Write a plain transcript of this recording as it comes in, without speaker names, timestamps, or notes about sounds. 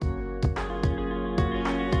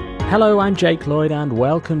Hello, I'm Jake Lloyd and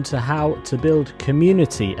welcome to How to Build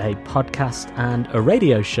Community, a podcast and a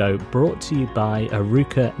radio show brought to you by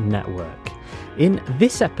Aruka Network. In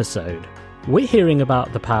this episode, we're hearing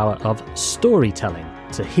about the power of storytelling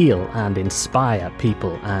to heal and inspire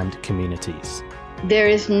people and communities. There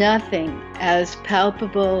is nothing as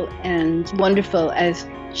palpable and wonderful as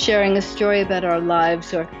sharing a story about our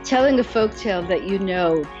lives or telling a folktale that you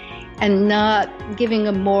know and not giving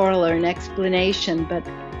a moral or an explanation, but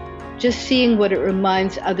just seeing what it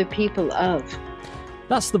reminds other people of.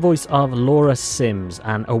 That's the voice of Laura Sims,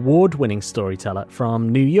 an award-winning storyteller from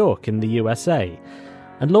New York in the USA.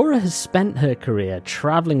 And Laura has spent her career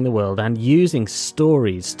travelling the world and using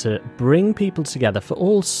stories to bring people together for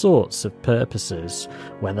all sorts of purposes,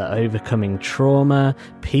 whether overcoming trauma,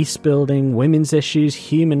 peace building, women's issues,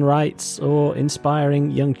 human rights, or inspiring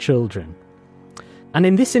young children. And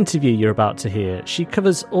in this interview you're about to hear, she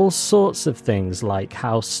covers all sorts of things like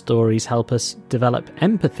how stories help us develop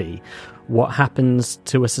empathy, what happens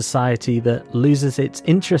to a society that loses its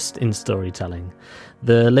interest in storytelling,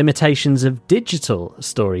 the limitations of digital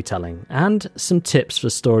storytelling, and some tips for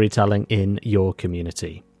storytelling in your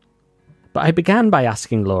community. But I began by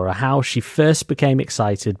asking Laura how she first became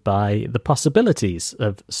excited by the possibilities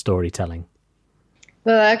of storytelling.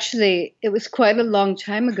 Well, actually, it was quite a long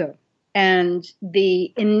time ago. And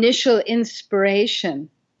the initial inspiration,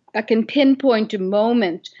 I can pinpoint a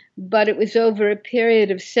moment, but it was over a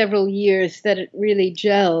period of several years that it really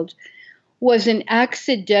gelled, was an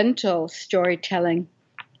accidental storytelling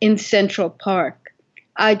in Central Park.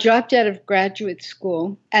 I dropped out of graduate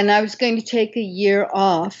school and I was going to take a year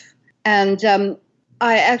off. And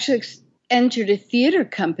I actually entered a theater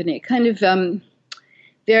company, kind of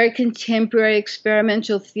very contemporary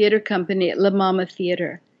experimental theater company at La Mama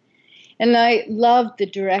Theater. And I loved the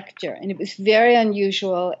director, and it was very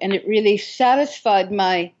unusual, and it really satisfied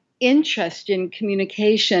my interest in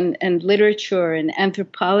communication and literature and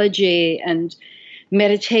anthropology and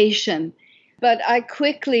meditation. But I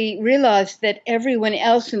quickly realized that everyone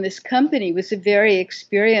else in this company was a very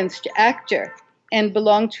experienced actor and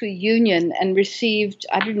belonged to a union and received,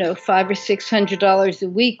 $500 or $600 a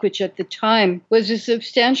week, which at the time was a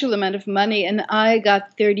substantial amount of money, and I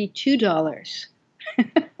got $32.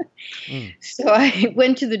 So I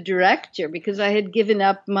went to the director because I had given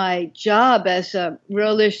up my job as a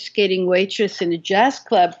roller skating waitress in a jazz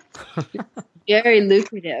club. Very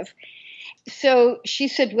lucrative. So she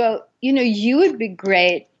said, well, you would be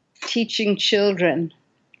great teaching children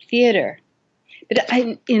theater. But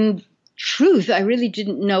in truth, I really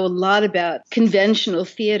didn't know a lot about conventional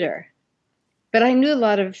theater. But I knew a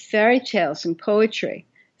lot of fairy tales and poetry.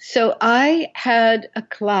 So I had a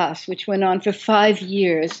class which went on for 5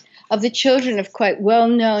 years of the children of quite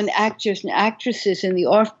well-known actors and actresses in the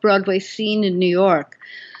off-Broadway scene in New York,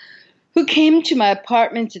 who came to my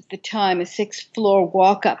apartment at the time, a 6th-floor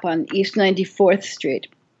walk-up on East 94th Street.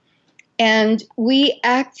 And we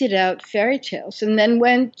acted out fairy tales and then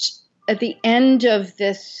went at the end of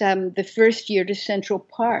this, the first year, to Central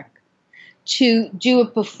Park to do a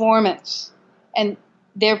performance. And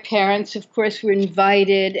their parents, of course, were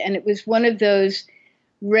invited, and it was one of those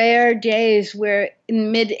rare days where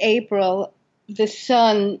in mid-April, the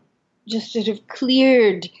sun just sort of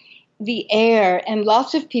cleared the air, and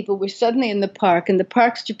lots of people were suddenly in the park, and the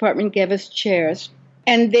Parks Department gave us chairs,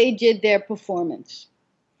 and they did their performance.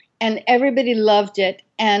 And everybody loved it,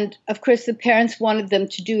 and of course the parents wanted them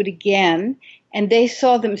to do it again, and they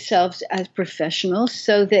saw themselves as professionals,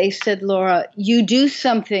 so they said, Laura, you do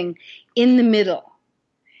something in the middle.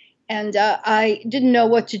 And I didn't know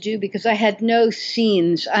what to do because I had no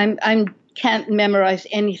scenes. I can't memorize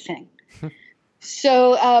anything.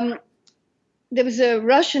 So there was a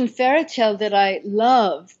Russian fairy tale that I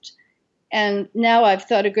loved. And now I've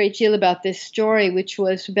thought a great deal about this story, which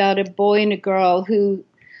was about a boy and a girl who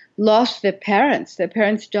lost their parents. Their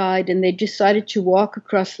parents died, and they decided to walk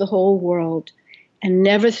across the whole world and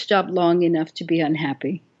never stop long enough to be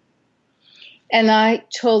unhappy. And I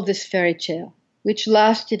told this fairy tale, which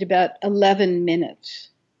lasted about 11 minutes.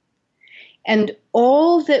 And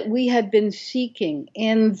all that we had been seeking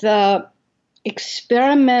in the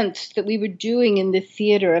experiments that we were doing in the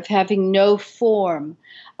theater of having no form,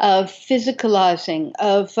 of physicalizing,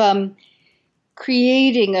 of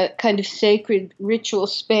creating a kind of sacred ritual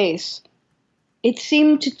space, it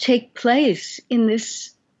seemed to take place in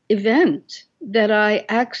this event that I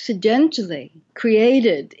accidentally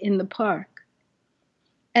created in the park.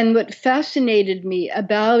 And what fascinated me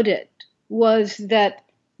about it was that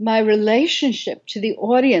my relationship to the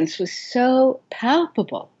audience was so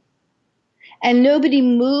palpable. And nobody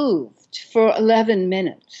moved for 11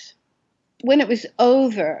 minutes. When it was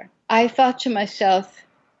over, I thought to myself,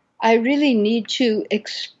 I really need to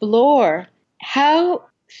explore how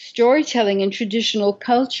storytelling in traditional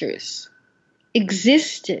cultures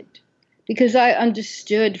existed, because I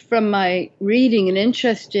understood from my reading and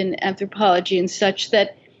interest in anthropology and such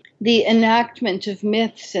that the enactment of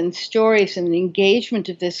myths and stories and the engagement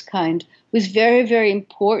of this kind was very, very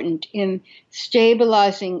important in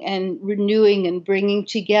stabilizing and renewing and bringing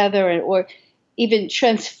together, or even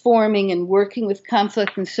transforming and working with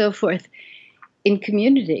conflict and so forth in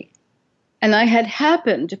community. And I had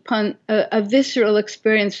happened upon a visceral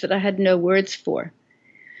experience that I had no words for.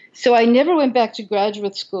 So I never went back to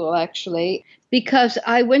graduate school, actually, because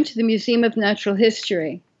I went to the Museum of Natural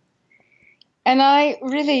History. And I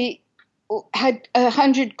really had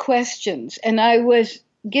 100 questions, and I was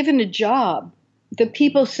given a job. The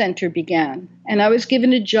People Center began, and I was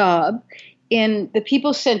given a job in the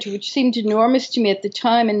People Center, which seemed enormous to me at the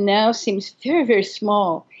time and now seems very, very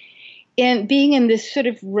small, and being in this sort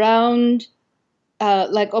of round,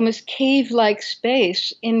 like almost cave-like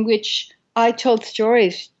space in which I told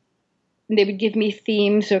stories. They would give me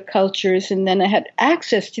themes or cultures, and then I had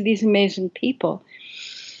access to these amazing people.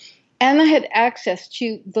 And I had access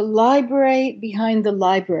to the library behind the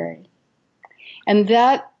library. And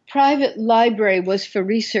that private library was for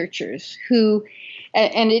researchers who,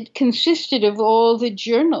 and it consisted of all the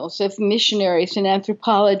journals of missionaries and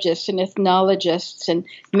anthropologists and ethnologists and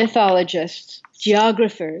mythologists,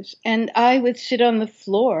 geographers. And I would sit on the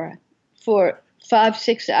floor for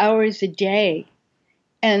 5-6 hours a day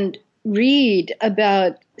and read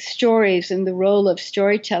about stories and the role of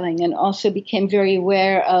storytelling, and also became very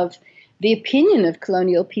aware of the opinion of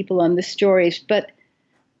colonial people on the stories, but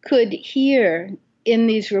could hear in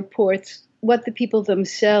these reports what the people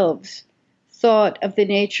themselves thought of the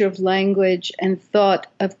nature of language and thought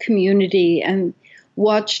of community, and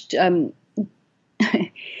watched, they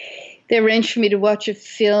arranged for me to watch a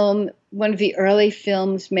film, one of the early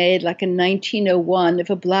films made like in 1901 of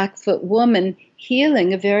a Blackfoot woman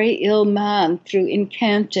healing a very ill man through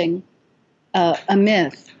incanting a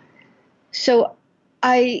myth. So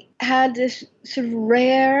I had this sort of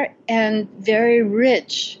rare and very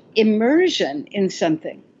rich immersion in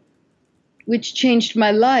something, which changed my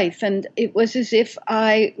life. And it was as if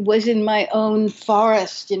I was in my own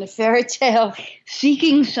forest in a fairy tale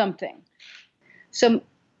seeking something. So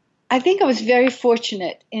I think I was very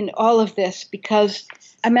fortunate in all of this, because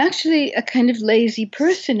I'm actually a kind of lazy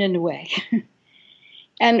person in a way.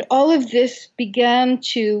 And all of this began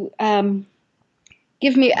to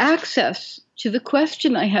give me access to the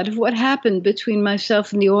question I had of what happened between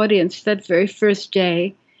myself and the audience that very first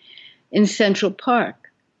day in Central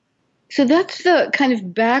Park. So that's the kind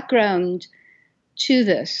of background to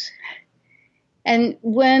this. And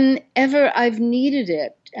whenever I've needed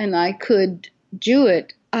it and I could do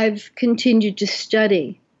it, I've continued to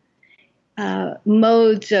study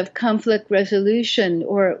modes of conflict resolution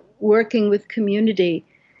or working with community.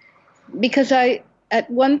 Because at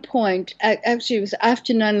one point, actually it was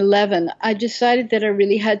after 9/11, I decided that I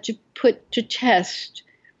really had to put to test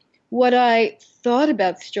what I thought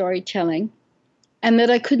about storytelling, and that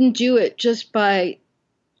I couldn't do it just by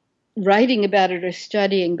writing about it or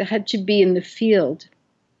studying. That had to be in the field.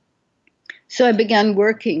 So I began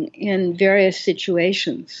working in various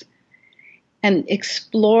situations and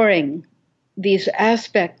exploring these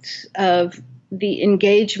aspects of the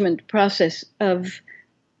engagement process of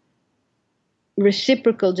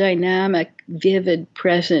reciprocal, dynamic, vivid,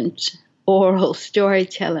 present, oral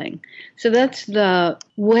storytelling. So that's the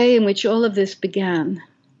way in which all of this began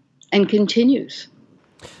and continues.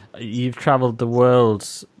 You've traveled the world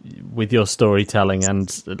with your storytelling,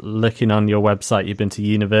 and looking on your website, you've been to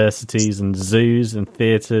universities and zoos and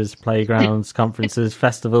theatres, playgrounds, conferences,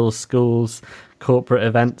 festivals, schools, corporate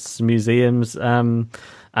events, museums,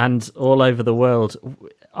 and all over the world.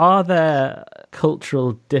 Are there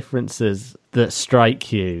cultural differences that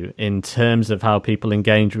strike you in terms of how people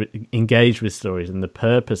engage with stories and the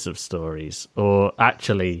purpose of stories? Or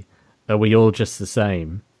actually, are we all just the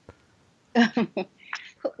same?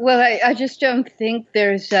 Well, I just don't think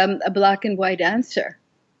there's a black and white answer.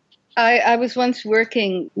 I was once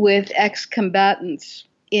working with ex-combatants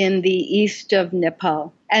in the east of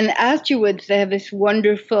Nepal. And afterwards, they have this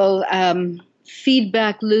wonderful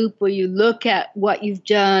feedback loop where you look at what you've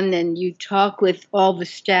done and you talk with all the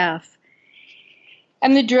staff.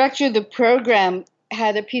 And the director of the program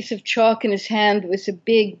had a piece of chalk in his hand with a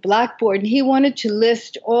big blackboard, and he wanted to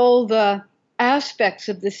list all the aspects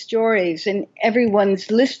of the stories, and everyone's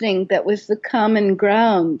listening that was the common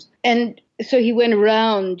ground. And so he went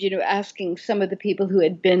around, asking some of the people who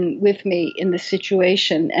had been with me in the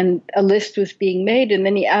situation, and a list was being made. And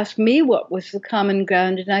then he asked me what was the common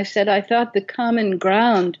ground. And I said, I thought the common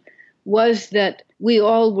ground was that we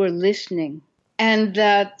all were listening, and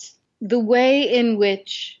that the way in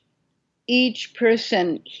which each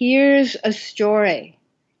person hears a story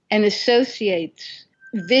and associates,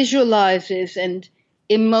 visualizes, and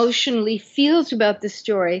emotionally feels about the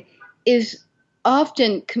story is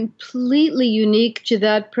often completely unique to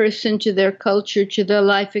that person, to their culture, to their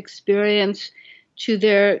life experience, to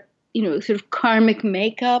their, sort of karmic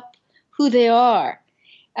makeup, who they are.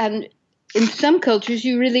 And in some cultures,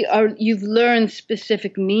 you've learned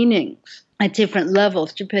specific meanings at different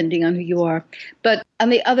levels, depending on who you are. But on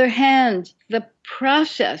the other hand, the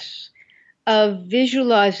process of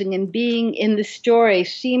visualizing and being in the story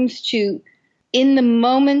seems to, in the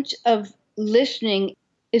moment of listening,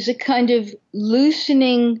 is a kind of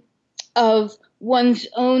loosening of one's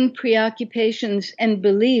own preoccupations and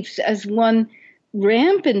beliefs as one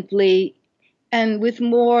rampantly and with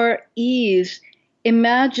more ease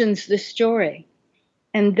imagines the story.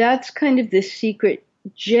 And that's kind of the secret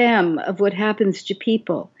gem of what happens to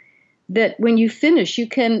people, that when you finish, you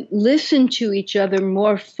can listen to each other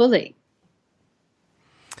more fully.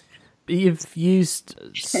 You've used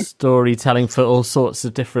storytelling for all sorts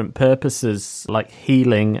of different purposes, like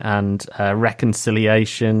healing and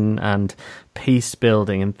reconciliation and peace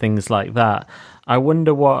building and things like that. I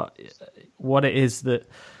wonder what it is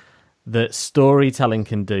that storytelling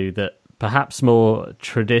can do that perhaps more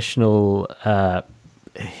traditional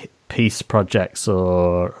peace projects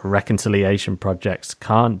or reconciliation projects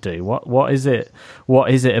can't do. What is it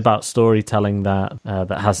about storytelling that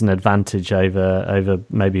has an advantage over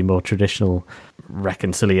maybe more traditional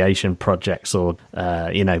reconciliation projects or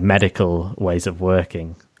medical ways of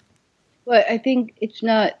working? Well, I think it's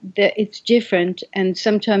not that it's different, and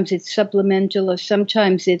sometimes it's supplemental, or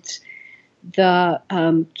sometimes it's the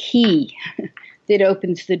key that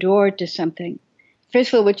opens the door to something.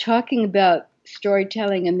 First of all, we're talking about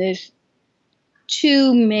storytelling, and there's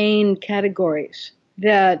two main categories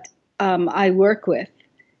that I work with.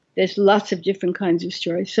 There's lots of different kinds of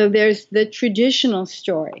stories. So there's the traditional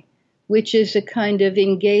story, which is a kind of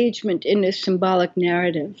engagement in a symbolic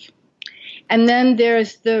narrative. And then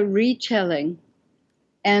there's the retelling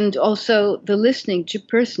and also the listening to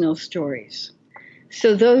personal stories.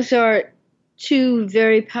 So those are two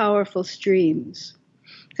very powerful streams.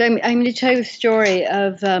 So I'm going to tell you a story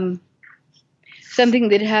of something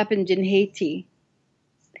that happened in Haiti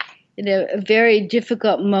in a very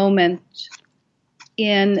difficult moment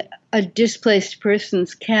in a displaced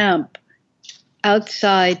persons camp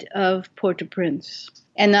outside of Port-au-Prince.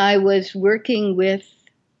 And I was working with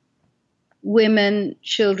women,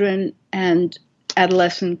 children, and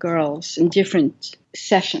adolescent girls in different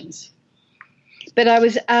sessions. But I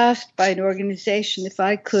was asked by an organization if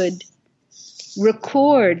I could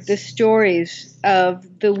record the stories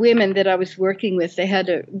of the women that I was working with. They had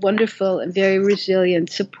a wonderful and very resilient,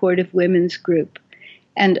 supportive women's group.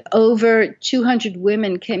 And over 200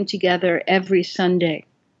 women came together every Sunday.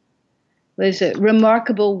 There was a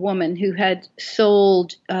remarkable woman who had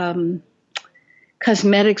sold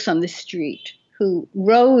cosmetics on the street, who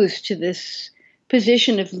rose to this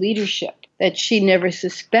position of leadership that she never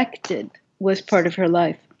suspected was part of her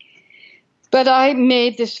life. But I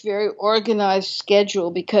made this very organized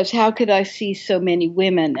schedule because how could I see so many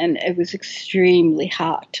women? And it was extremely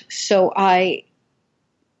hot. So I,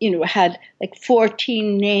 had like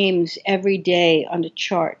 14 names every day on a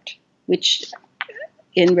chart, which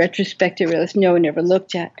in retrospect, I realized no one ever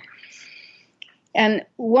looked at. And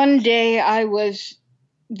one day I was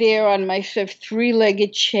there on my sort of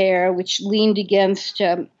three-legged chair, which leaned against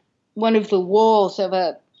one of the walls of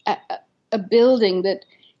a building that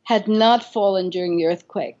had not fallen during the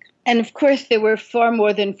earthquake. And of course, there were far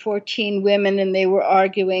more than 14 women, and they were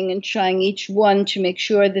arguing and trying each one to make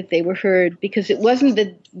sure that they were heard, because it wasn't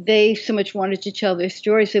that they so much wanted to tell their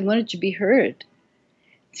stories, they wanted to be heard.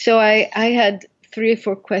 So I had 3 or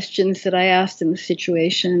 4 questions that I asked in the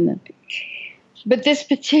situation. But this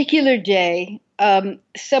particular day,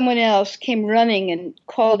 someone else came running and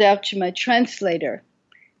called out to my translator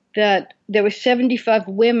that there were 75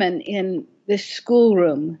 women in this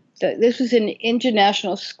schoolroom. This was an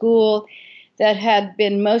international school that had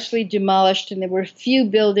been mostly demolished, and there were a few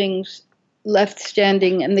buildings left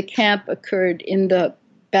standing, and the camp occurred in the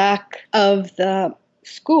back of the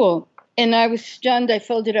school. And I was stunned. I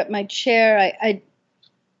folded up my chair. I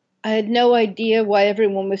had no idea why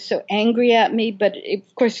everyone was so angry at me, but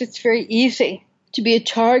of course it's very easy to be a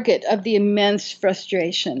target of the immense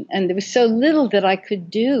frustration, and there was so little that I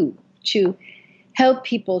could do. to help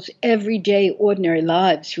people's everyday, ordinary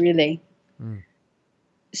lives, really. Mm.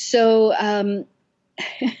 So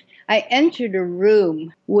I entered a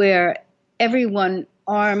room where everyone,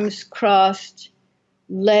 arms crossed,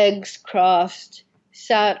 legs crossed,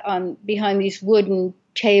 sat on behind these wooden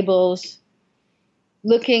tables,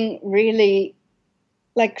 looking really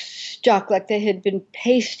like stuck, like they had been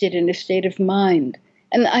pasted in a state of mind.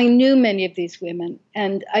 And I knew many of these women,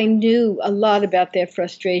 and I knew a lot about their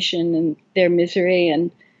frustration and their misery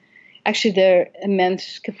and actually their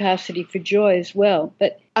immense capacity for joy as well.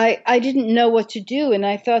 But I didn't know what to do, and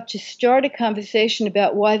I thought to start a conversation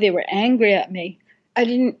about why they were angry at me. I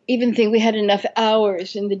didn't even think we had enough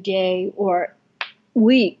hours in the day or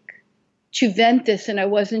week to vent this, and I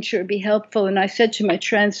wasn't sure it would be helpful. And I said to my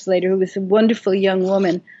translator, who was a wonderful young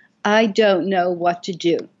woman, I don't know what to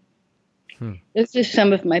do. Those are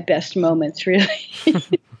some of my best moments, really.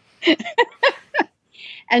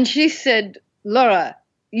 And she said, Laura,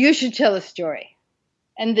 you should tell a story.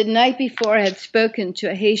 And the night before, I had spoken to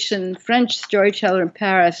a Haitian French storyteller in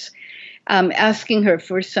Paris, asking her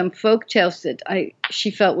for some folk tales that she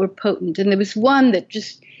felt were potent. And there was one that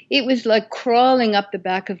it was like crawling up the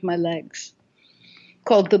back of my legs,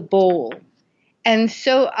 called The Bowl. And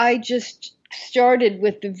so I just started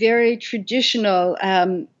with the very traditional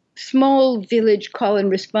small village call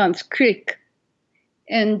and response, crick.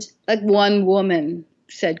 And like one woman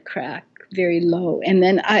said crack, very low. And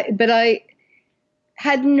then I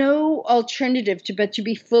had no alternative but to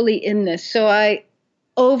be fully in this. So I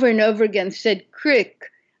over and over again said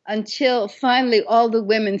crick until finally all the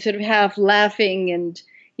women sort of half laughing and,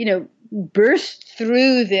 burst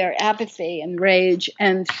through their apathy and rage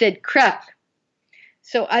and said crack.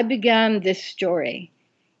 So I began this story.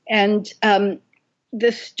 And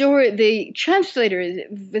the translator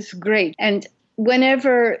was great. And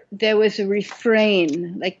whenever there was a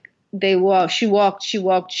refrain, like she walked,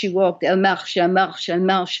 elle marche, elle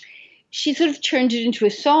marche, she sort of turned it into a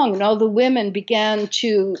song, and all the women began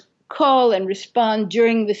to call and respond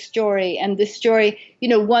during the story. And the story,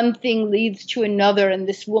 one thing leads to another, and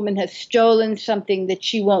this woman has stolen something that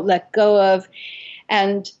she won't let go of,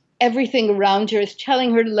 and everything around her is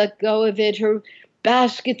telling her to let go of it. Her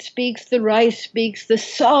basket speaks, the rice speaks, the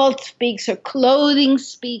salt speaks, her clothing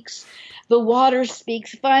speaks, the water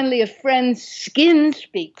speaks. Finally, a friend's skin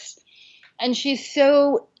speaks. And she's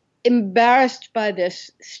so embarrassed by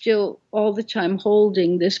this, still all the time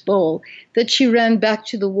holding this bowl, that she ran back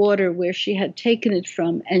to the water where she had taken it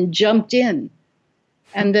from and jumped in.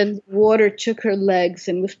 And then the water took her legs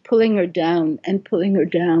and was pulling her down and pulling her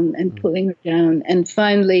down and pulling her down. And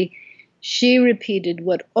finally, she repeated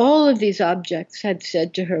what all of these objects had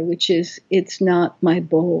said to her, which is, it's not my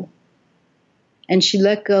bowl. And she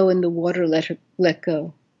let go, and the water let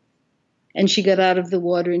go. And she got out of the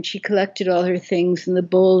water, and she collected all her things, and the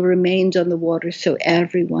bowl remained on the water so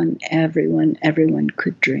everyone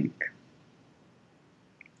could drink.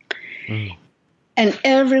 Mm. And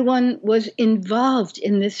everyone was involved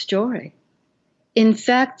in this story. In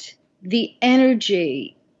fact, the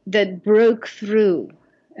energy that broke through,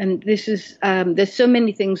 and this is, there's so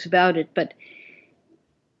many things about it, but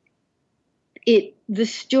the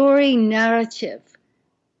story narrative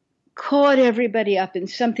caught everybody up in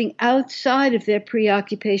something outside of their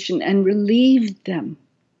preoccupation and relieved them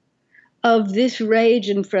of this rage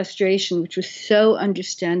and frustration, which was so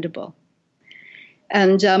understandable.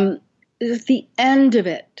 And at the end of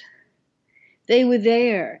it, they were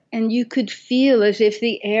there, and you could feel as if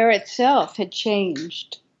the air itself had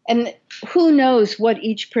changed. And who knows what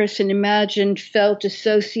each person imagined, felt,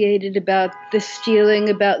 associated about the stealing,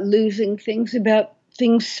 about losing things, about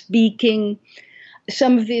things speaking.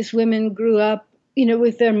 Some of these women grew up,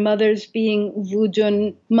 with their mothers being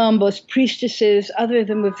Vudun Mambos priestesses. Other of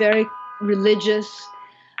them were very religious.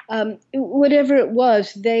 Whatever it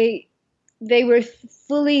was, they were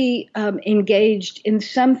fully engaged in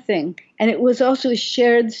something. And it was also a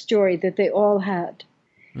shared story that they all had.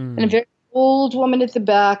 Mm. And a very old woman at the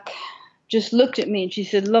back just looked at me and she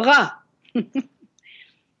said, Laura.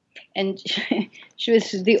 And she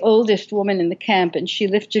was the oldest woman in the camp, and she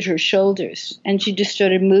lifted her shoulders and she just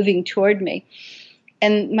started moving toward me.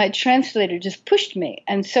 And my translator just pushed me.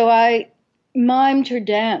 And so I mimed her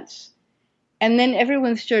dance. And then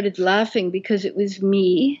everyone started laughing because it was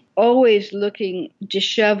me, always looking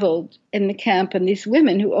disheveled in the camp, and these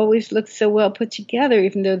women who always looked so well put together,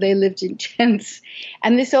 even though they lived in tents.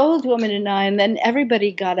 And this old woman and I, and then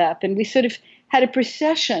everybody got up, and we sort of had a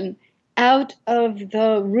procession out of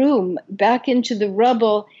the room, back into the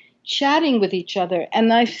rubble, chatting with each other.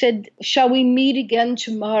 And I said, shall we meet again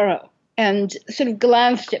tomorrow? and sort of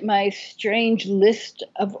glanced at my strange list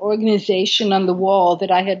of organization on the wall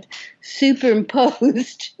that I had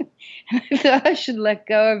superimposed. I thought I should let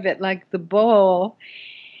go of it like the ball.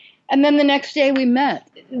 And then the next day we met.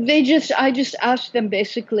 I just asked them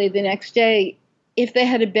basically the next day if they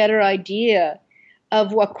had a better idea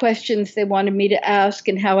of what questions they wanted me to ask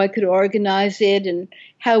and how I could organize it and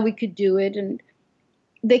how we could do it. And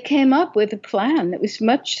they came up with a plan that was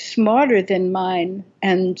much smarter than mine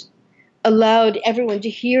and allowed everyone to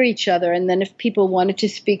hear each other. And then if people wanted to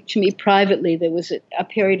speak to me privately, there was a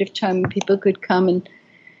period of time when people could come.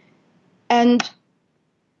 And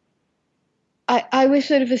I was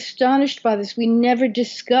sort of astonished by this. We never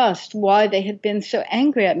discussed why they had been so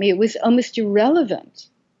angry at me. It was almost irrelevant.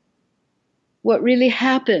 What really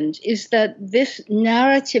happened is that this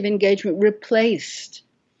narrative engagement replaced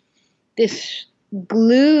this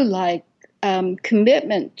glue-like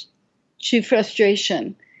commitment to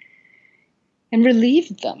frustration and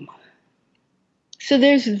relieved them. So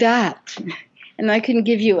there's that. And I can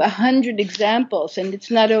give you 100 examples, and it's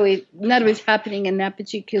not always happening in that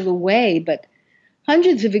particular way, but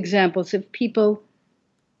hundreds of examples of people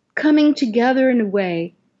coming together in a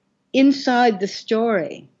way inside the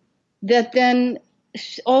story that then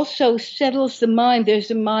also settles the mind.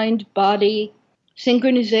 There's a mind-body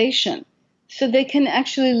synchronization, so they can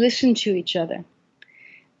actually listen to each other.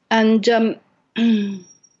 And I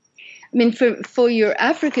mean, for your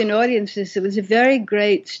African audiences, there was a very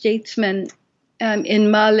great statesman in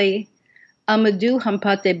Mali, Amadou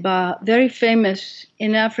Hampâté Bâ, very famous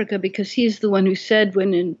in Africa because he's the one who said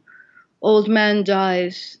when an old man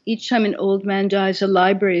dies, each time an old man dies, a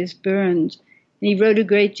library is burned. And he wrote a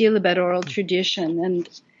great deal about oral tradition. And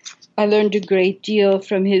I learned a great deal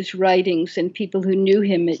from his writings and people who knew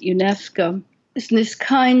him at UNESCO. It's this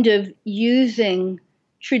kind of using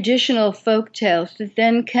traditional folk tales that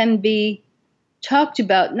then can be talked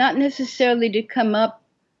about, not necessarily to come up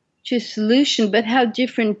to a solution, but how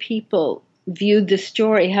different people viewed the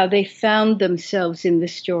story, how they found themselves in the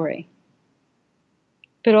story.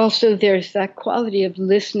 But also there's that quality of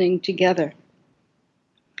listening together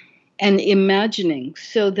and imagining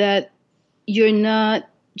so that you're not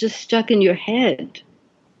just stuck in your head.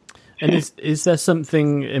 And is there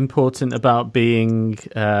something important about being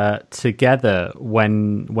together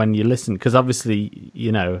when you listen? Because obviously,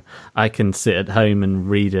 you know, I can sit at home and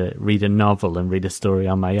read a novel and read a story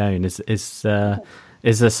on my own. Is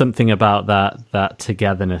there something about that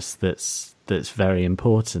togetherness that's very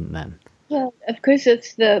important then? Well, of course,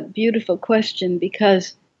 that's the beautiful question,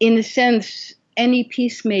 because in a sense, any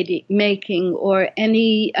peacemaking or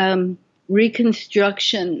any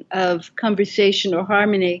reconstruction of conversation or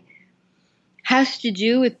harmony has to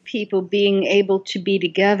do with people being able to be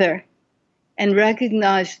together and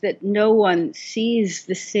recognize that no one sees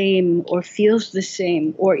the same or feels the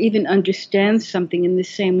same or even understands something in the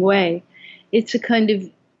same way. It's a kind of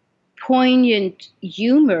poignant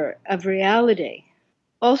humor of reality.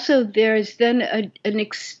 Also, there's then an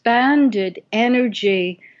expanded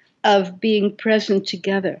energy of being present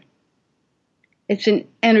together. It's an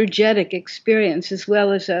energetic experience as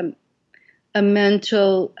well as a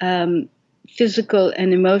mental, physical,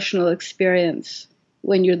 and emotional experience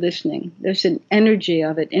when you're listening. There's an energy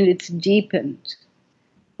of it, and it's deepened.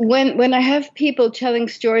 When I have people telling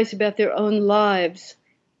stories about their own lives,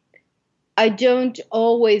 I don't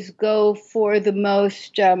always go for the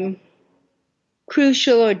most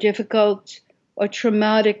crucial or difficult or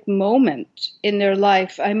traumatic moment in their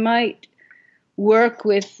life. I might work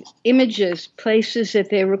with images, places that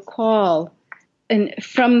they recall, and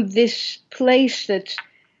from this place that's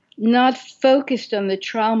not focused on the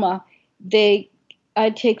trauma, I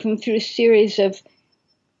take them through a series of,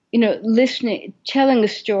 listening, telling a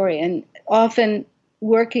story, and often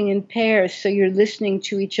working in pairs, so you're listening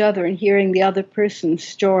to each other and hearing the other person's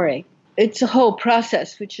story. It's a whole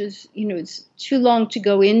process, which is, it's too long to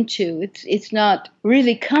go into. It's not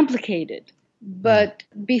really complicated. But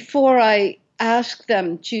before I ask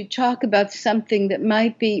them to talk about something that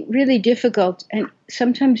might be really difficult and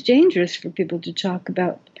sometimes dangerous for people to talk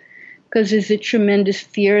about, because there's a tremendous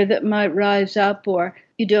fear that might rise up, or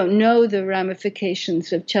you don't know the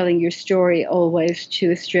ramifications of telling your story always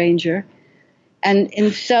to a stranger. And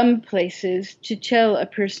in some places, to tell a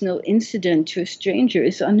personal incident to a stranger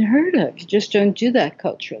is unheard of. You just don't do that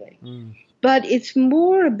culturally. But it's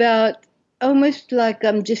more about almost like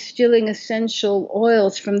distilling essential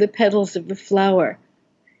oils from the petals of a flower.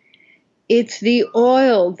 It's the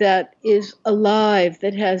oil that is alive,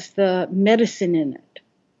 that has the medicine in it.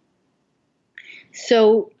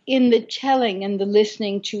 So in the telling and the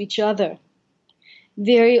listening to each other,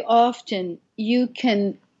 very often you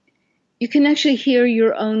can you can actually hear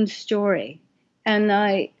your own story. And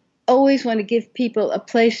I always want to give people a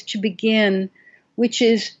place to begin, which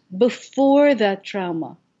is before that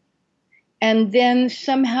trauma. And then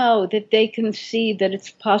somehow that they can see that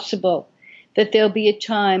it's possible that there'll be a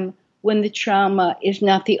time when the trauma is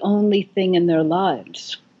not the only thing in their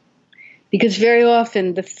lives. Because very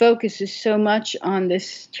often the focus is so much on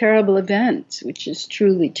this terrible event, which is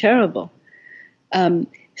truly terrible.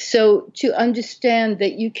 So to understand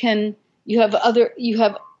that you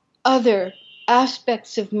have other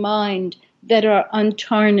aspects of mind that are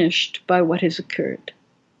untarnished by what has occurred.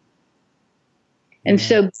 And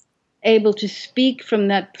so able to speak from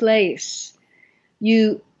that place,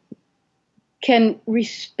 you can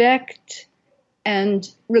respect and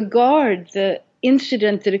regard the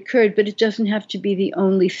incident that occurred, but it doesn't have to be the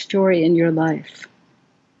only story in your life.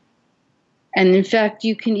 And in fact,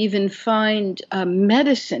 you can even find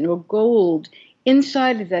medicine or gold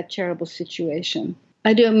inside of that terrible situation.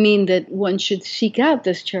 I don't mean that one should seek out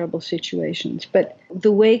those terrible situations, but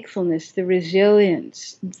the wakefulness, the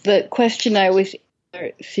resilience. The question I always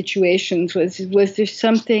ask situations was there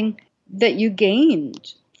something that you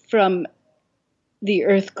gained from the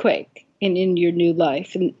earthquake in your new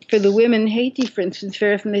life? And for the women in Haiti, for instance,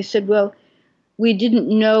 very often they said, well, we didn't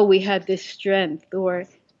know we had this strength, or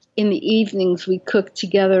in the evenings we cooked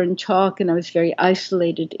together and talked, and I was very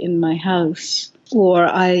isolated in my house. Or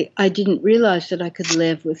I didn't realize that I could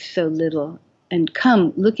live with so little. And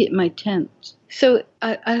come, look at my tent. So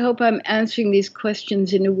I hope I'm answering these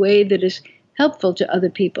questions in a way that is helpful to other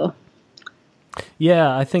people.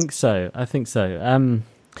 Yeah, I think so.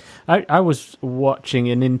 I was watching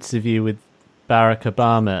an interview with Barack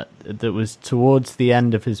Obama that was towards the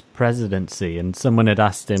end of his presidency, and someone had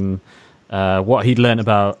asked him what he'd learned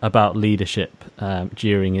about leadership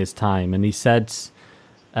during his time, and he said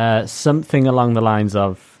something along the lines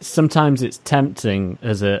of, sometimes it's tempting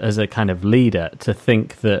as a kind of leader to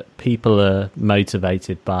think that people are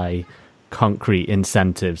motivated by concrete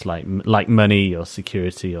incentives like money or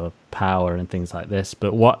security or power and things like this.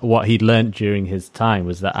 But what he'd learned during his time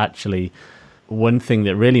was that actually one thing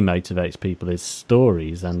that really motivates people is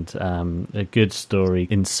stories, and a good story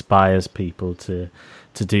inspires people to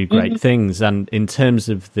do great things. And in terms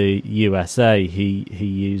of the USA, he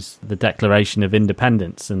used the Declaration of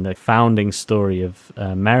Independence and the founding story of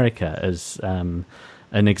America as an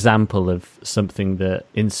example of something that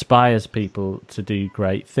inspires people to do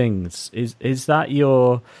great things. Is that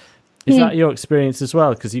your experience as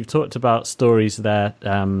well? Because you've talked about stories there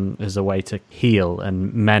as a way to heal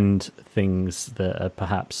and mend things that are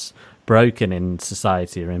perhaps broken in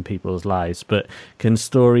society or in people's lives. But can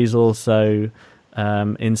stories also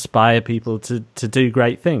inspire people to do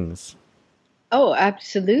great things? Oh,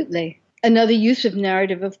 absolutely. Another use of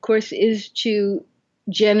narrative, of course, is to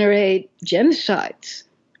generate genocides,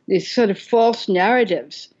 these sort of false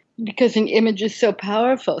narratives, because an image is so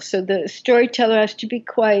powerful. So the storyteller has to be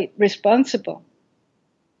quite responsible.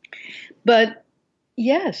 But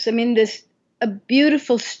yes, I mean, a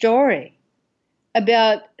beautiful story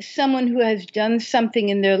about someone who has done something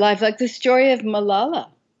in their life, like the story of Malala,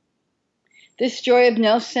 the story of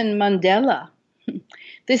Nelson Mandela,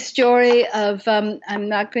 the story of, I'm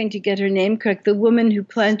not going to get her name correct, the woman who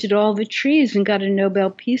planted all the trees and got a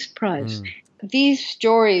Nobel Peace Prize. These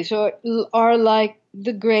stories are like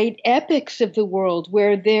the great epics of the world,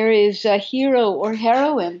 where there is a hero or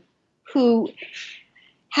heroine who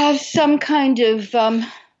has some kind of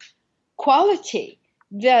quality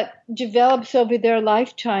that develops over their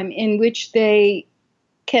lifetime, in which they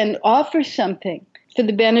can offer something for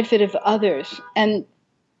the benefit of others. And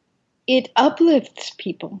it uplifts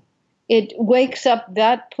people. It wakes up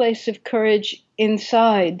that place of courage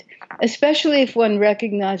inside, especially if one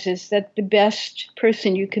recognizes that the best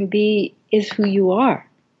person you can be is who you are.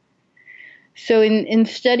 So in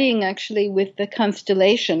studying actually with the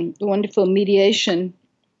constellation, the wonderful mediation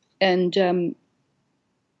and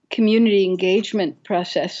community engagement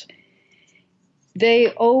process, they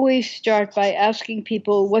always start by asking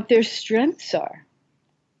people what their strengths are.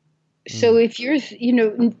 So if you're,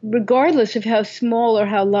 regardless of how small or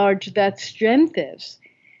how large that strength is,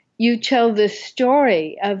 you tell the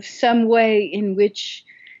story of some way in which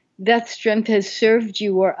that strength has served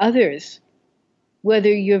you or others, whether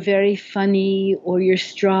you're very funny or you're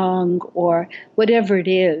strong or whatever it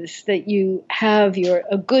is that you have. You're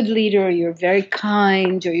a good leader, or you're very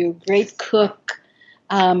kind, or you're a great cook.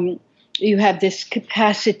 You have this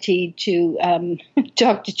capacity to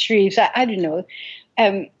talk to trees. I don't know.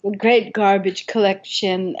 Great garbage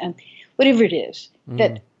collection, and whatever it is,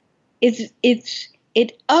 that it's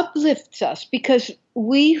it uplifts us because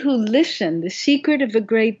we who listen, the secret of a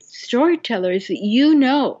great storyteller is that you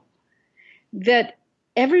know that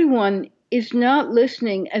everyone is not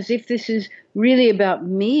listening as if this is really about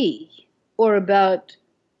me or about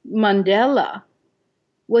Mandela.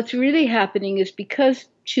 What's really happening is because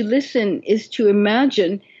to listen is to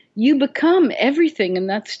imagine you become everything in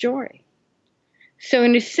that story. So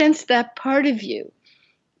in a sense, that part of you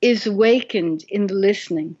is awakened in the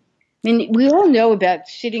listening. I mean, we all know about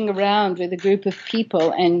sitting around with a group of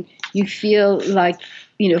people and you feel like,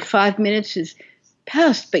 5 minutes is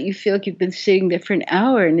passed, but you feel like you've been sitting there for an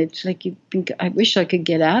hour and it's like you think, I wish I could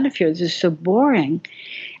get out of here. This is so boring.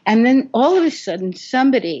 And then all of a sudden,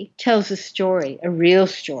 somebody tells a story, a real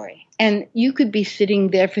story. And you could be sitting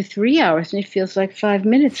there for 3 hours and it feels like 5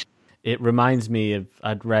 minutes. It reminds me of,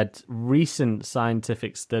 I'd read recent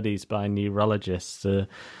scientific studies by neurologists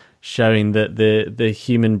showing that the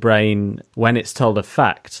human brain, when it's told a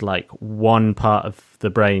fact, like one part of the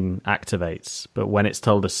brain activates. But when it's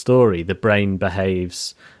told a story, the brain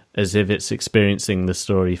behaves as if it's experiencing the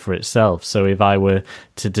story for itself. So if I were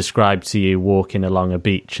to describe to you walking along a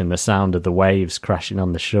beach and the sound of the waves crashing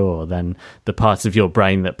on the shore, then the part of your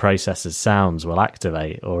brain that processes sounds will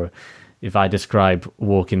activate. Or if I describe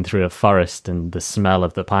walking through a forest and the smell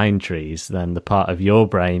of the pine trees, then the part of your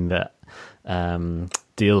brain that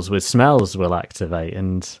deals with smells will activate.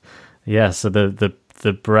 And so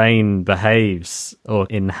the brain behaves or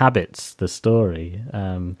inhabits the story,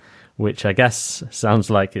 which I guess sounds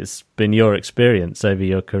like it's been your experience over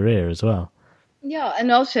your career as well. Yeah,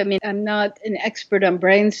 and also, I'm not an expert on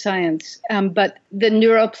brain science, but the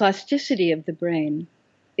neuroplasticity of the brain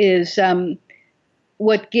is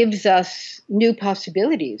what gives us new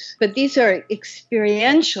possibilities. But these are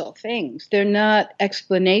experiential things. They're not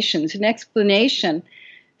explanations. An explanation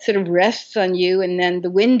sort of rests on you and then the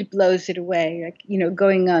wind blows it away, like,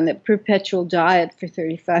 going on a perpetual diet for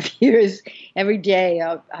 35 years. Every day,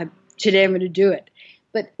 today I'm going to do it.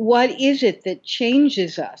 But what is it that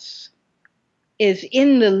changes us is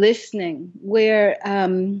in the listening where,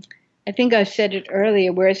 I think I said it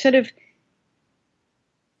earlier, where a sort of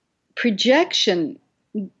projection,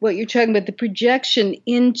 what you're talking about, the projection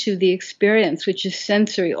into the experience, which is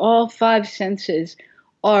sensory, all 5 senses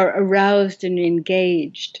are aroused and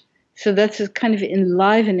engaged. So that's a kind of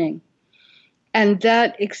enlivening. And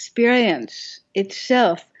that experience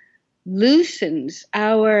itself loosens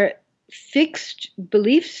our fixed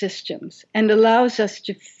belief systems and allows us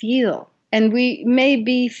to feel. And we may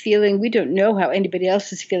be feeling, we don't know how anybody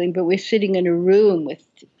else is feeling, but we're sitting in a room with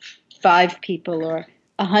 5 people or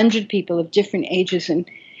 100 people of different ages, and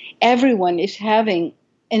everyone is having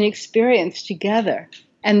an experience together.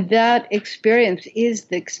 And that experience is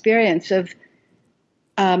the experience of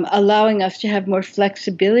allowing us to have more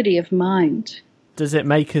flexibility of mind. Does it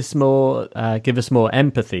make us more, give us more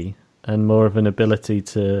empathy and more of an ability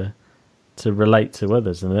to relate to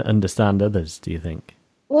others and understand others, do you think?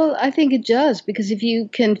 Well, I think it does, because if you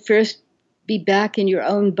can first be back in your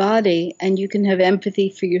own body and you can have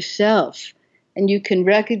empathy for yourself and you can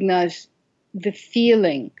recognize the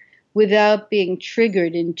feeling without being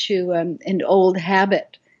triggered into an old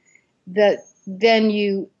habit, that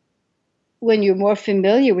then when you're more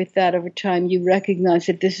familiar with that over time, you recognize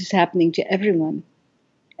that this is happening to everyone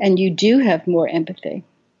and you do have more empathy.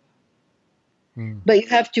 But you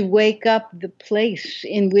have to wake up the place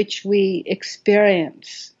in which we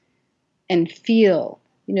experience and feel,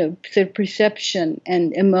 sort of perception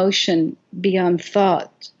and emotion beyond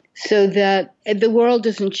thought, so that the world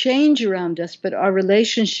doesn't change around us, but our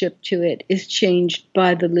relationship to it is changed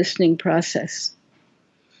by the listening process.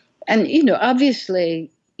 And, obviously,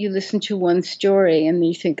 you listen to one story and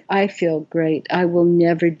you think, I feel great, I will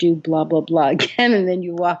never do blah, blah, blah again. And then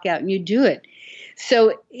you walk out and you do it. So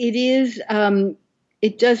it is,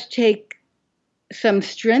 it does take some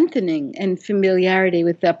strengthening and familiarity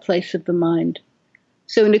with that place of the mind.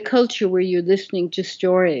 So in a culture where you're listening to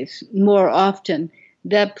stories more often,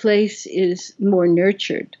 that place is more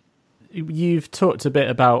nurtured. You've talked a bit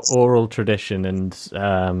about oral tradition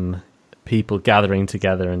and people gathering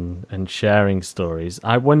together and sharing stories.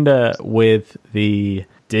 I wonder, with the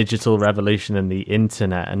digital revolution and the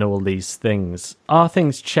internet and all these things, are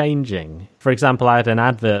things changing? For example, I had an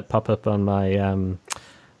advert pop up on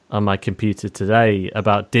my computer today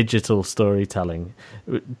about digital storytelling.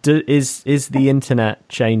 Is the internet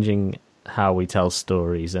changing how we tell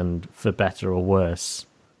stories, and for better or worse?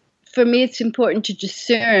 For me, it's important to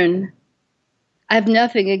discern. I have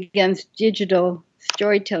nothing against digital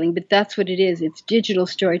storytelling, but that's what it is. It's digital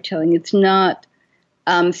storytelling. It's not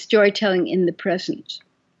storytelling in the present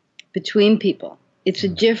between people. It's a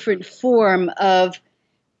different form of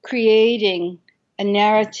creating a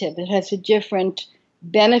narrative. It has a different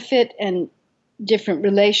benefit and different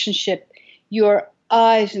relationship. Your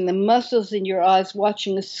eyes and the muscles in your eyes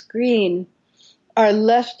watching a screen are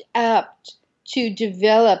less apt to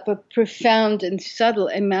develop a profound and subtle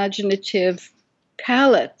imaginative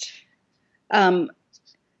palette.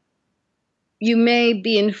 You may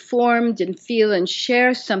be informed and feel and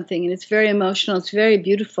share something, and it's very emotional, it's very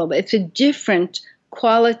beautiful, but it's a different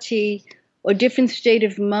quality or different state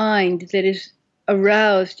of mind that is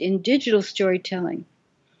aroused in digital storytelling.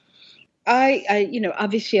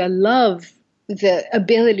 Obviously I love the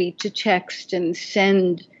ability to text and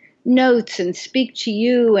send notes and speak to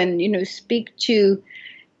you and, speak to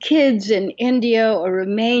kids in India or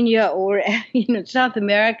Romania or, South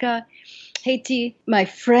America, Haiti, my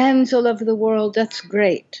friends all over the world. That's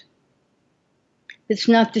great. It's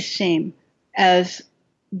not the same as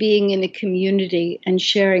being in a community and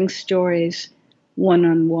sharing stories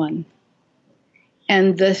one-on-one.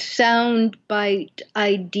 And the soundbite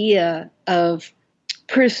idea of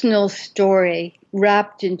personal story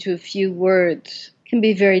wrapped into a few words can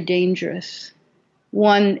be very dangerous.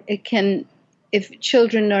 One, if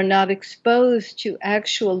children are not exposed to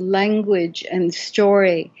actual language and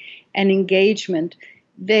story and engagement,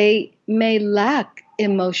 they may lack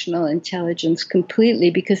emotional intelligence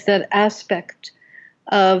completely because that aspect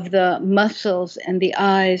of the muscles and the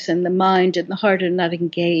eyes and the mind and the heart are not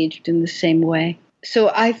engaged in the same way.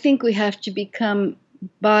 So I think we have to become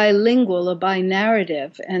bilingual or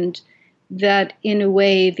binarrative, and that in a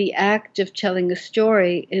way the act of telling a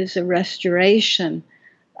story is a restoration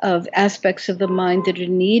of aspects of the mind that are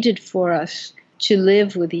needed for us to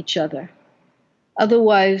live with each other.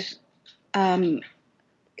 Otherwise, can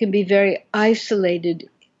be very isolated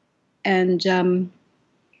and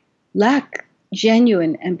lack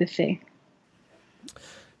genuine empathy.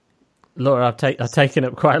 Laura, I've taken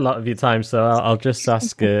up quite a lot of your time, so I'll just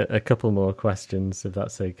ask a couple more questions, if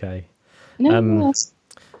that's okay. No.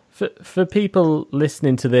 For people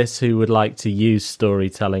listening to this who would like to use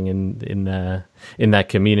storytelling in their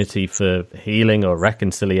community for healing or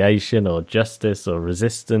reconciliation or justice or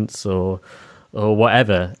resistance or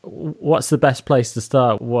whatever, what's the best place to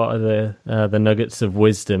start? What are the nuggets of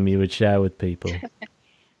wisdom you would share with people?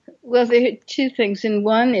 Well, there are two things, and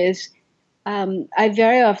one is I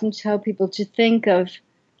very often tell people to think of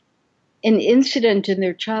an incident in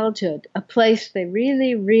their childhood, a place they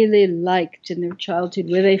really, really liked in their childhood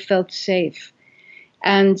where they felt safe,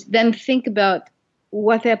 and then think about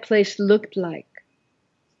what that place looked like,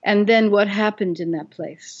 and then what happened in that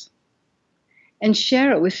place, and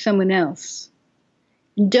share it with someone else.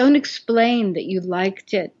 Don't explain that you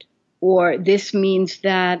liked it or this means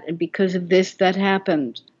that and because of this that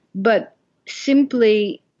happened, but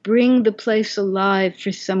simply bring the place alive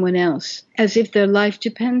for someone else as if their life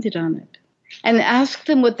depended on it. And ask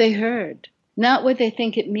them what they heard, not what they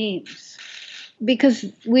think it means. Because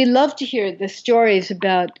we love to hear the stories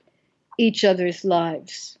about each other's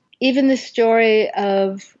lives, even the story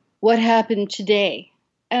of what happened today.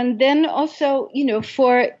 And then also,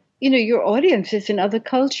 for, your audiences in other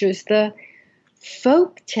cultures, the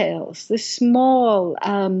folk tales, the small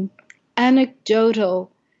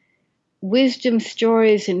anecdotal wisdom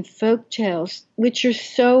stories and folk tales, which are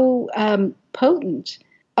so potent,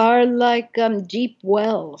 are like deep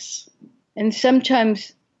wells. And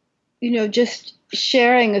sometimes, just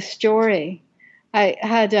sharing a story. I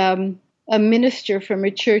had a minister from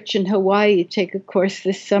a church in Hawaii take a course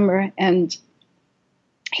this summer, and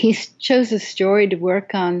he chose a story to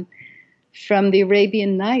work on from the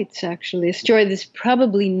Arabian Nights, actually, a story that's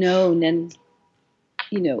probably known in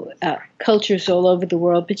cultures all over the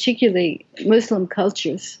world, particularly Muslim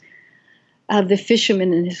cultures, the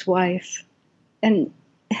fisherman and his wife. And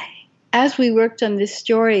as we worked on this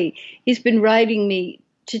story, he's been writing me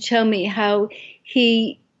to tell me how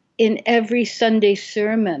he, in every Sunday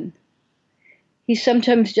sermon, he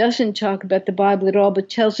sometimes doesn't talk about the Bible at all, but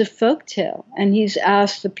tells a folk tale. And he's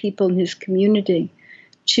asked the people in his community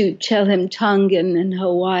to tell him Tongan and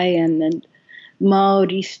Hawaiian and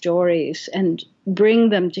Maori stories and bring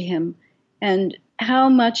them to him, and how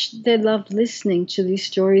much they love listening to these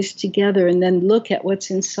stories together and then look at what's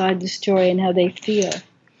inside the story and how they feel.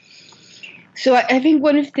 So I think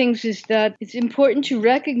one of the things is that it's important to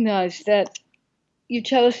recognize that you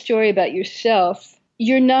tell a story about yourself.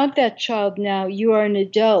 You're not that child now, you are an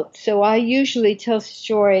adult. So I usually tell a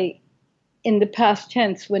story in the past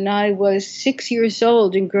tense. When I was 6 years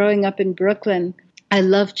old and growing up in Brooklyn, I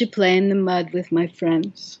loved to play in the mud with my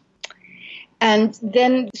friends. And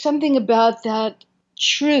then something about that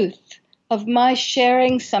truth of my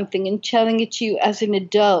sharing something and telling it to you as an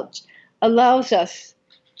adult allows us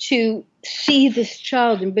to see this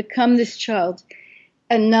child and become this child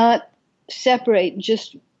and not separate,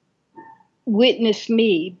 just witness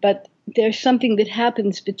me, but there's something that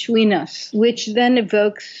happens between us, which then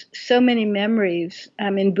evokes so many memories.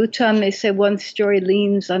 In Bhutan, they say one story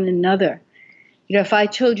leans on another. If I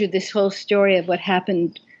told you this whole story of what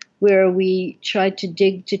happened where we tried to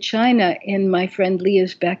dig to China in my friend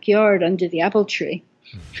Leah's backyard under the apple tree,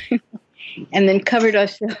 and then covered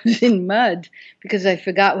ourselves in mud because I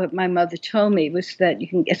forgot what my mother told me was that you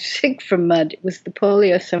can get sick from mud. It was the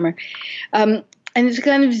polio summer. And it's a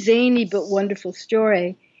kind of zany but wonderful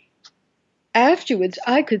story. Afterwards,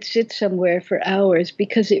 I could sit somewhere for hours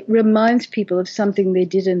because it reminds people of something they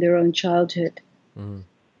did in their own childhood. Mm.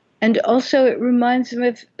 And also it reminds them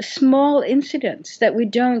of small incidents that we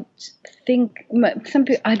don't think. Some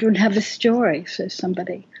people, I don't have a story, says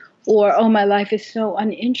somebody. Or, oh, my life is so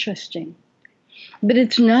uninteresting. But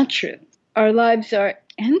it's not true. Our lives are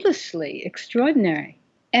endlessly extraordinary.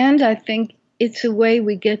 And I think it's a way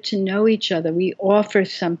we get to know each other. We offer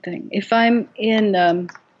something. If I'm in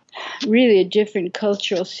really a different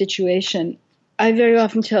cultural situation, I very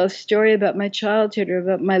often tell a story about my childhood or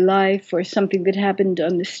about my life or something that happened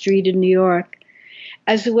on the street in New York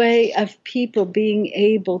as a way of people being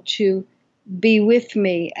able to be with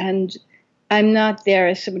me. And I'm not there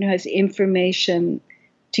as someone who has information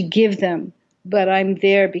to give them, but I'm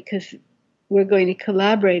there because we're going to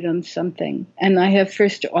collaborate on something. And I have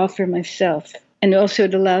first to offer myself. And also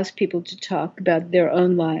it allows people to talk about their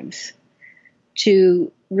own lives,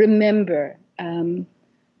 to remember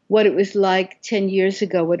what it was like 10 years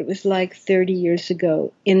ago, what it was like 30 years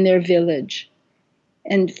ago in their village,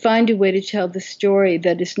 and find a way to tell the story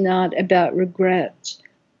that is not about regret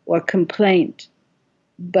or complaint,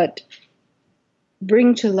 but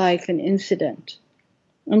bring to life an incident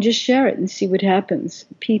and just share it and see what happens.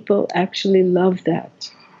 People actually love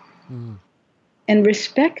that and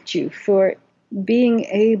respect you for being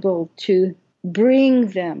able to bring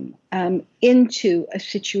them into a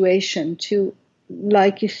situation, to,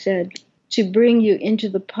 like you said, to bring you into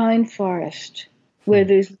the pine forest where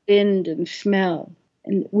there's wind and smell.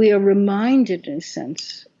 And we are reminded, in a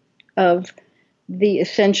sense, of the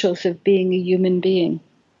essentials of being a human being.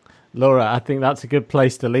 Laura, I think that's a good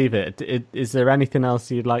place to leave it. Is there anything else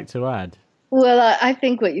you'd like to add? Well, I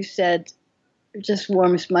think what you said just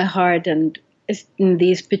warms my heart, and in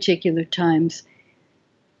these particular times,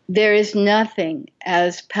 there is nothing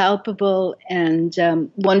as palpable and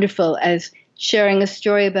wonderful as sharing a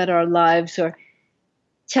story about our lives or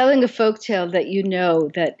telling a folktale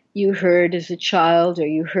that that you heard as a child or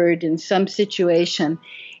you heard in some situation,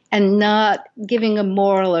 and not giving a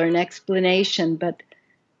moral or an explanation, but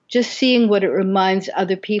just seeing what it reminds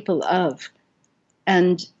other people of.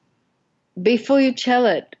 And before you tell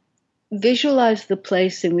it, visualize the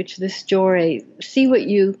place in which the story, see what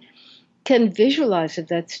you can visualize of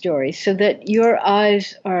that story so that your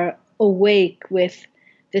eyes are awake with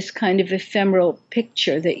this kind of ephemeral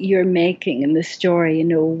picture that you're making in the story.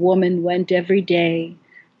 A woman went every day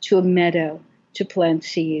to a meadow to plant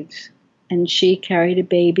seeds, and she carried a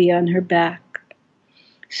baby on her back.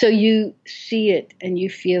 So you see it and you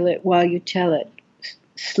feel it while you tell it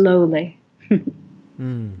slowly.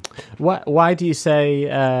 Why do you say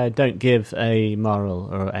don't give a moral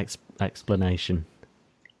or explanation?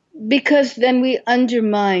 Because then we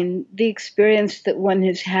undermine the experience that one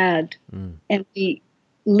has had, and we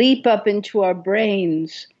leap up into our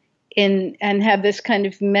brains and have this kind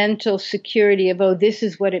of mental security of, oh, this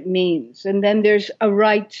is what it means. And then there's a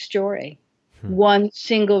right story. One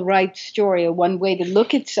single right story, or one way to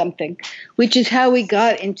look at something, which is how we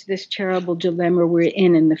got into this terrible dilemma we're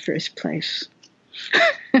in the first place.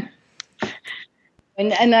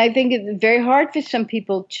 and I think it's very hard for some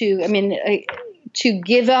people to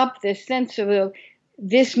give up this sense of, well,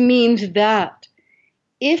 this means that.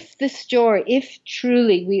 If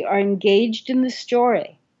truly we are engaged in the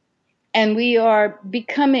story and we are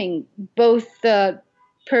becoming both the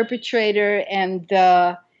perpetrator and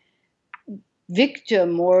the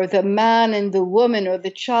victim, or the man and the woman, or the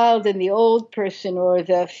child and the old person, or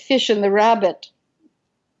the fish and the rabbit,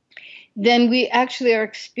 then we actually are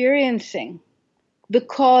experiencing the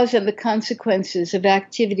cause and the consequences of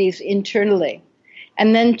activities internally.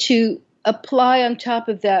 And then to apply on top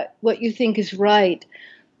of that what you think is right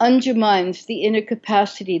undermines the inner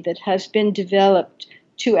capacity that has been developed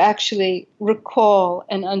to actually recall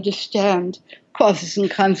and understand causes and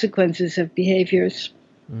consequences of behaviors.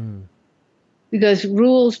 Because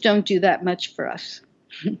rules don't do that much for us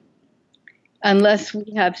unless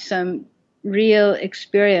we have some real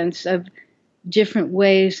experience of different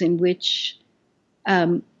ways in which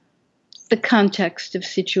the context of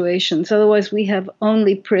situations. Otherwise, we have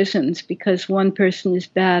only prisons because one person is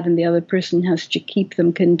bad and the other person has to keep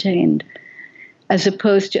them contained, as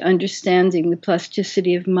opposed to understanding the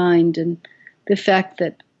plasticity of mind and the fact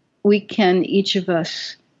that we can, each of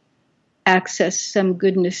us, access some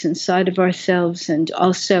goodness inside of ourselves and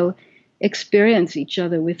also experience each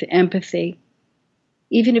other with empathy,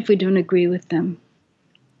 even if we don't agree with them.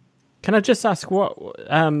 Can I just ask what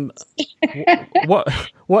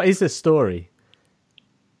is a story?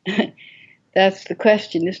 That's the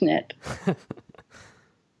question, isn't it?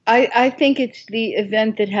 I think it's the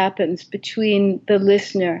event that happens between the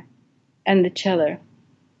listener and the teller.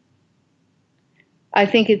 I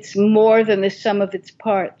think it's more than the sum of its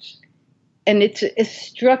parts. And it's a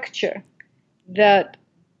structure that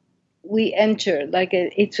we enter, like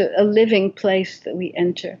it's a living place that we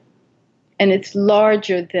enter. And it's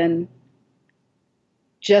larger than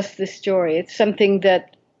just the story. It's something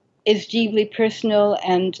that is deeply personal,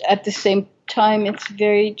 and at the same time, it's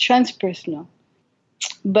very transpersonal.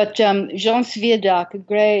 But Jean Sviadak, a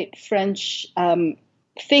great French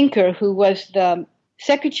thinker who was the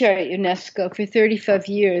secretary at UNESCO for 35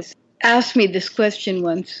 years, asked me this question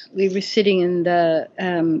once. We were sitting in the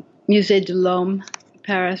Musée de l'Homme,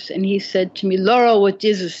 Paris, and he said to me, "Laura, what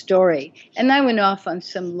is a story?" And I went off on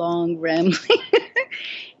some long rambling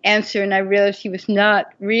answer, and I realized he was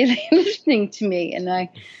not really listening to me. And I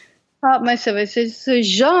thought myself, I said, "So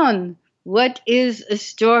Jean, what is a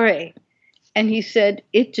story?" And he said,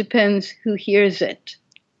 "It depends who hears it."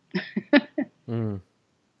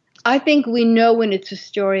 I think we know when it's a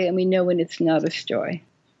story and we know when it's not a story,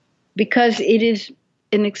 because it is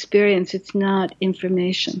an experience, it's not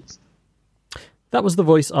information. That was the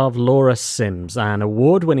voice of Laura Sims, an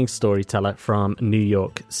award-winning storyteller from New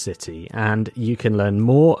York City. And you can learn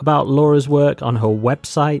more about Laura's work on her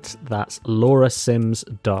website. That's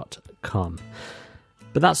laurasims.com.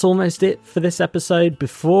 But that's almost it for this episode.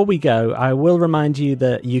 Before we go, I will remind you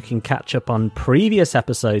that you can catch up on previous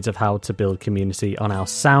episodes of How to Build Community on our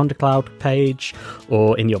SoundCloud page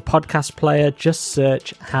or in your podcast player. Just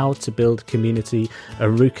search How to Build Community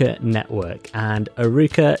Aruka Network. And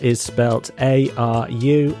Aruka is spelt Arukah.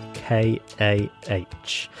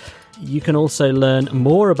 You can also learn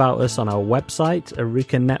more about us on our website,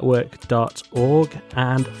 arukanetwork.org.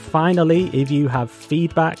 And finally, if you have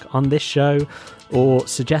feedback on this show or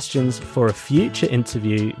suggestions for a future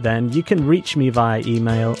interview, then you can reach me via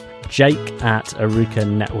email,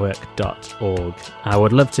 jake@arukanetwork.org. I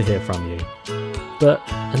would love to hear from you. But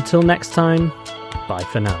until next time, bye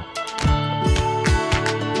for now.